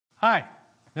Hi,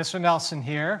 Mr. Nelson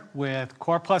here with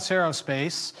Core Plus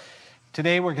Aerospace.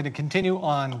 Today we're going to continue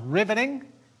on riveting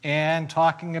and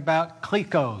talking about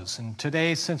clecos. And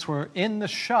today, since we're in the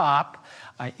shop,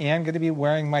 I am going to be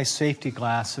wearing my safety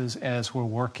glasses as we're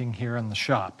working here in the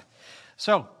shop.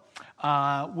 So,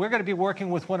 we're going to be working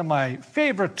with one of my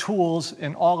favorite tools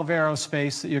in all of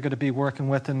aerospace that you're going to be working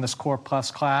with in this Core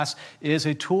Plus class is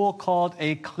a tool called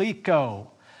a cleco.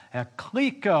 A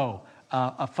cleco.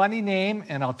 A funny name,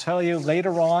 and I'll tell you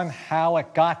later on how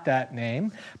it got that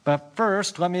name. But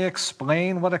first, let me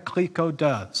explain what a cleco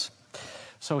does.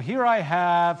 So here I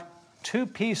have two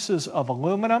pieces of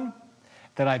aluminum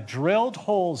that I've drilled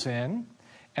holes in,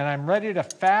 and I'm ready to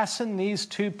fasten these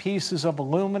two pieces of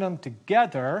aluminum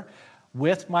together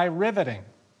with my riveting.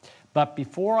 But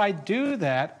before I do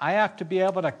that, I have to be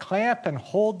able to clamp and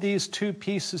hold these two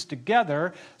pieces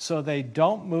together so they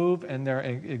don't move and they're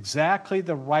exactly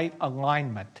the right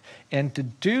alignment. And to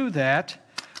do that,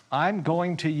 I'm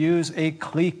going to use a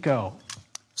cleco.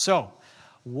 So,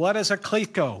 what is a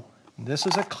cleco? This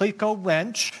is a cleco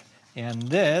wrench, and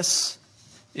this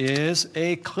is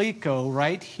a cleco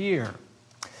right here.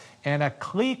 And a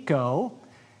cleco,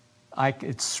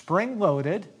 it's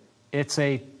spring-loaded. It's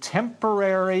a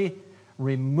temporary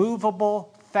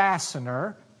removable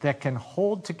fastener that can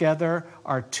hold together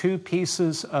our two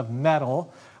pieces of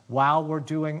metal while we're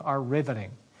doing our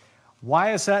riveting.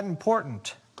 Why is that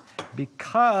important?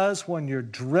 Because when you're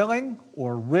drilling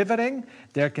or riveting,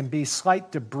 there can be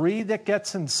slight debris that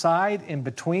gets inside in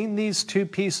between these two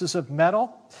pieces of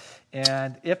metal.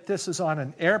 And if this is on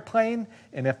an airplane,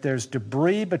 and if there's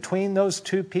debris between those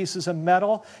two pieces of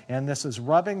metal, and this is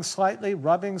rubbing slightly,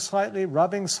 rubbing slightly,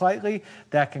 rubbing slightly,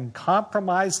 that can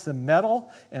compromise the metal,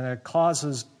 and it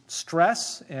causes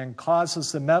stress and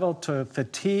causes the metal to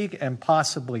fatigue and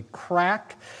possibly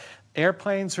crack.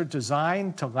 Airplanes are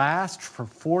designed to last for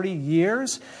 40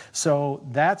 years, so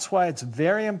that's why it's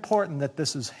very important that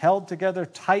this is held together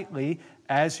tightly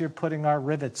as you're putting our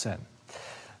rivets in.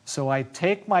 So I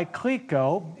take my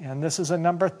cleco, and this is a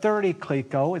number 30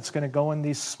 cleco. It's going to go in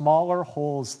these smaller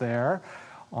holes there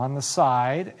on the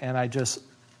side, and I just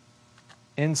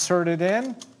insert it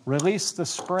in, release the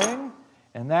spring,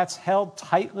 and that's held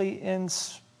tightly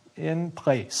in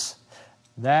place.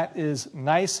 That is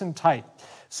nice and tight.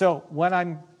 So when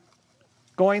I'm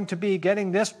going to be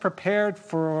getting this prepared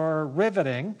for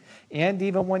riveting, and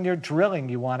even when you're drilling,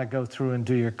 you want to go through and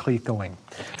do your clecoing.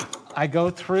 I go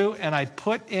through and I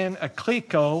put in a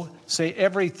cleco, say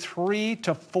every 3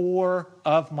 to 4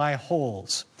 of my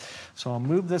holes. So I'll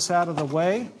move this out of the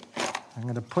way. I'm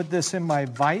going to put this in my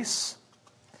vise.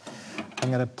 I'm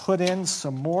going to put in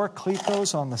some more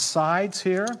clecos on the sides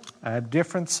here. I have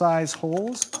different size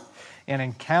holes. And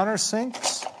in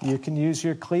countersinks, you can use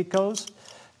your clecos.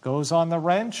 Goes on the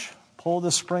wrench, pull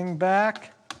the spring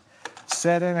back,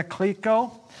 set in a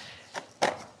cleco.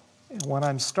 When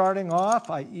I'm starting off,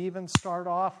 I even start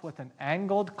off with an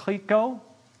angled cleco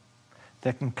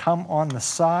that can come on the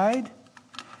side,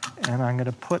 and I'm going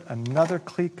to put another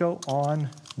cleco on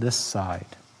this side.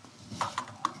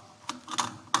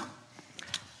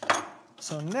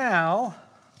 So now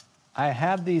I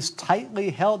have these tightly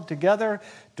held together.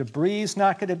 Debris is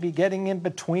not going to be getting in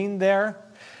between there.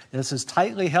 This is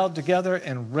tightly held together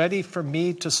and ready for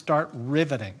me to start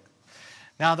riveting.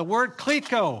 Now the word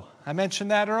cleco, I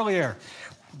mentioned that earlier.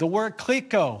 The word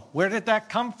cleco, where did that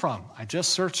come from? I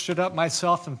just searched it up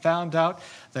myself and found out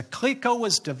the cleco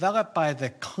was developed by the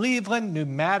Cleveland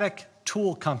Pneumatic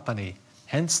Tool Company,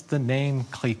 hence the name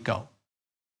cleco.